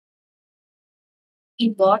in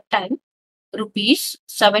what time? Rupees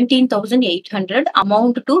 17,800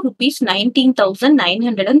 amount to rupees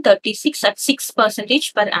 19,936 at 6%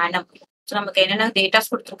 per annum. So நமக்கு என்னென்ன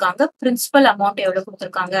datas கொடுத்துருக்காங்க, principal amount எவ்வளவு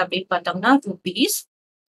கொடுத்துருக்காங்க அப்படின்னு பார்த்தோம்னா rupees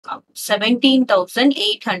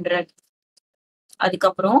 17,800.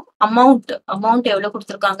 அதுக்கப்புறம் அமௌண்ட் எவ்வளவு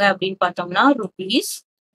கொடுத்துருக்காங்க அப்படின்னு பார்த்தோம்னா rupees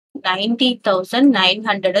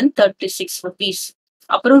 19,936 rupees.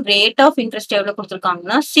 அப்புறம் ரேட் ஆஃப் இன்ட்ரெஸ்ட் எவ்வளவு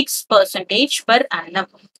கொடுத்துருக்காங்கன்னா 6% per annum.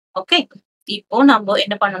 ஓகே, இப்போ நம்ம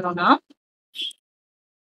என்ன பண்ணணும்னா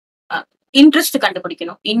இன்ட்ரெஸ்ட்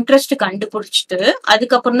கண்டுபிடிக்கணும். இன்ட்ரெஸ்ட் கண்டுபிடிச்சிட்டு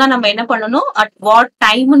அதுக்கப்புறம் தான் நம்ம என்ன பண்ணணும், அட் வாட்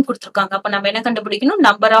டைம்னு கொடுத்துருக்காங்க. அப்ப நம்ம என்ன கண்டுபிடிக்கணும்,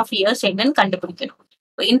 நம்பர் ஆஃப் இயர்ஸ் என்னன்னு கண்டுபிடிக்கணும்.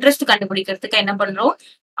 இன்ட்ரெஸ்ட் கண்டுபிடிக்கிறதுக்கு என்ன பண்றோம்,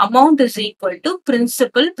 amount is equal to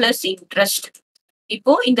principal plus interest.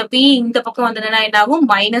 இப்போ இந்த பி இந்த பக்கம் வந்ததுன்னா என்ன ஆகும்,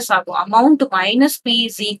 மைனஸ் ஆகும். Amount minus B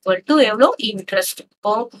is equal to எவ்வளோ, இன்ட்ரெஸ்ட்.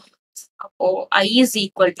 அப்போ ஐ is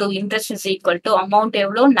equal to interest is equal to amount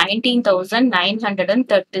எவ்வளோ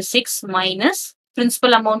 19,936 மைனஸ்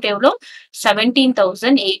பிரின்சிபல் அமௌண்ட் எவ்வளோ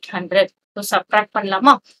 17,800. சப்ட்ராக்ட்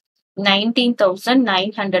பண்ணலாமா,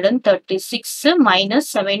 19,936 மைனஸ்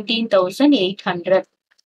 17,800.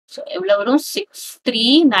 எவ்வளவு வரும், 6 3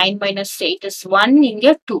 9 minus 8 is 1. இங்க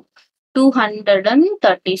 2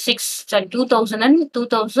 236. sorry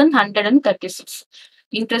 2,136.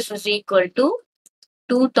 interest is equal to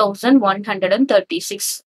 2,136.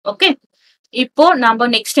 Okay, இப்போ நம்ம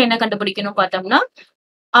நெக்ஸ்ட் என்ன கண்டுபிடிக்கணும் பார்த்தோம்னா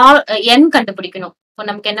n கண்டுபிடிக்கணும். இப்போ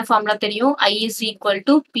நமக்கு என்ன ஃபார்முலா தெரியும், I is equal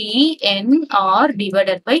to PNR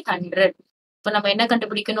divided by 100. இப்போ நம்ம என்ன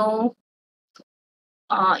கண்டுபிடிக்கணும்,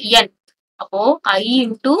 n. அப்போ I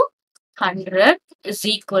into 100 is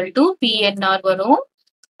equal to PNR வரும்.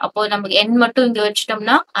 அப்போ நமக்கு n மட்டும் இங்க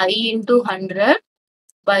வச்சிட்டோம்னா I into 100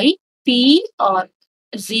 by PR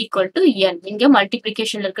is equal to n. இங்க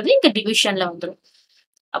மல்டிப்ளிகேஷன்ல இருக்கிறது இங்க டிவிஷன்ல வந்துடும்.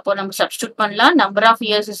 அப்போ நம்ம சப்ஸ்டிட்யூட் பண்ணலாம். Number of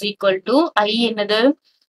years is equal to I என்னது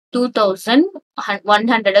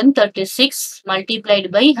 2,136 multiplied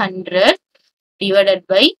by 100 divided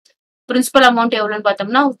by principal amount எவ்வளவுன்னு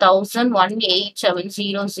பார்த்தோம்னா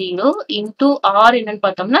 1,18,700 into R என்னன்னு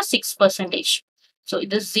பார்த்தோம்னா 6%. ஸோ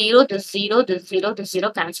இது 0 this 0 this 0 this 0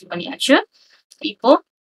 கேன்சல் பண்ணியாச்சு. இப்போ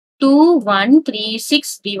 2,136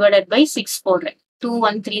 divided by 6 போடுறேன்.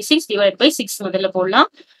 2,136 divided by 6 முதல்ல போடலாம்.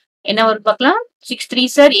 என்ன வரும் பார்க்கலாம், 6 3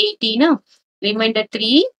 சார் 18, ரிமைண்டர்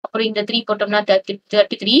 3, அப்புறம் இந்த 3 போட்டோம்னா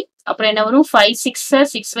 33, அப்புறம் என்ன வரும் 5 6 சார்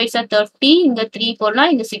 6 5 சார் 30, இங்க 3 போடலாம்,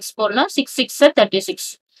 இங்க 6 போடலாம், 6 6 சார் 36.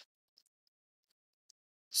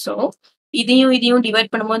 ஸோ இதையும்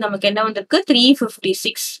டிவைட் பண்ணும்போது நமக்கு என்ன வந்திருக்கு,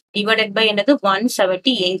 356 டிவைடட் பை என்னது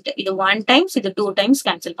 178. இது 1 டைம்ஸ், இது 2 டைம்ஸ்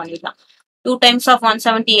கேன்சல் பண்ணிடலாம். 2 times of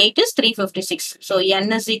 178 is 356. So n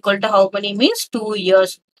is equal to how many means 2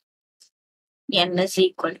 years. n is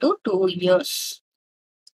equal to 2 years.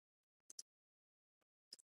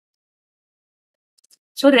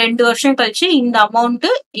 So 2 வருஷம் கழிச்சு இந்த அமௌண்ட்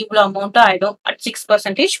இவ்வளவு அமௌண்ட் ஆயிடும் at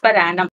 6% per annum.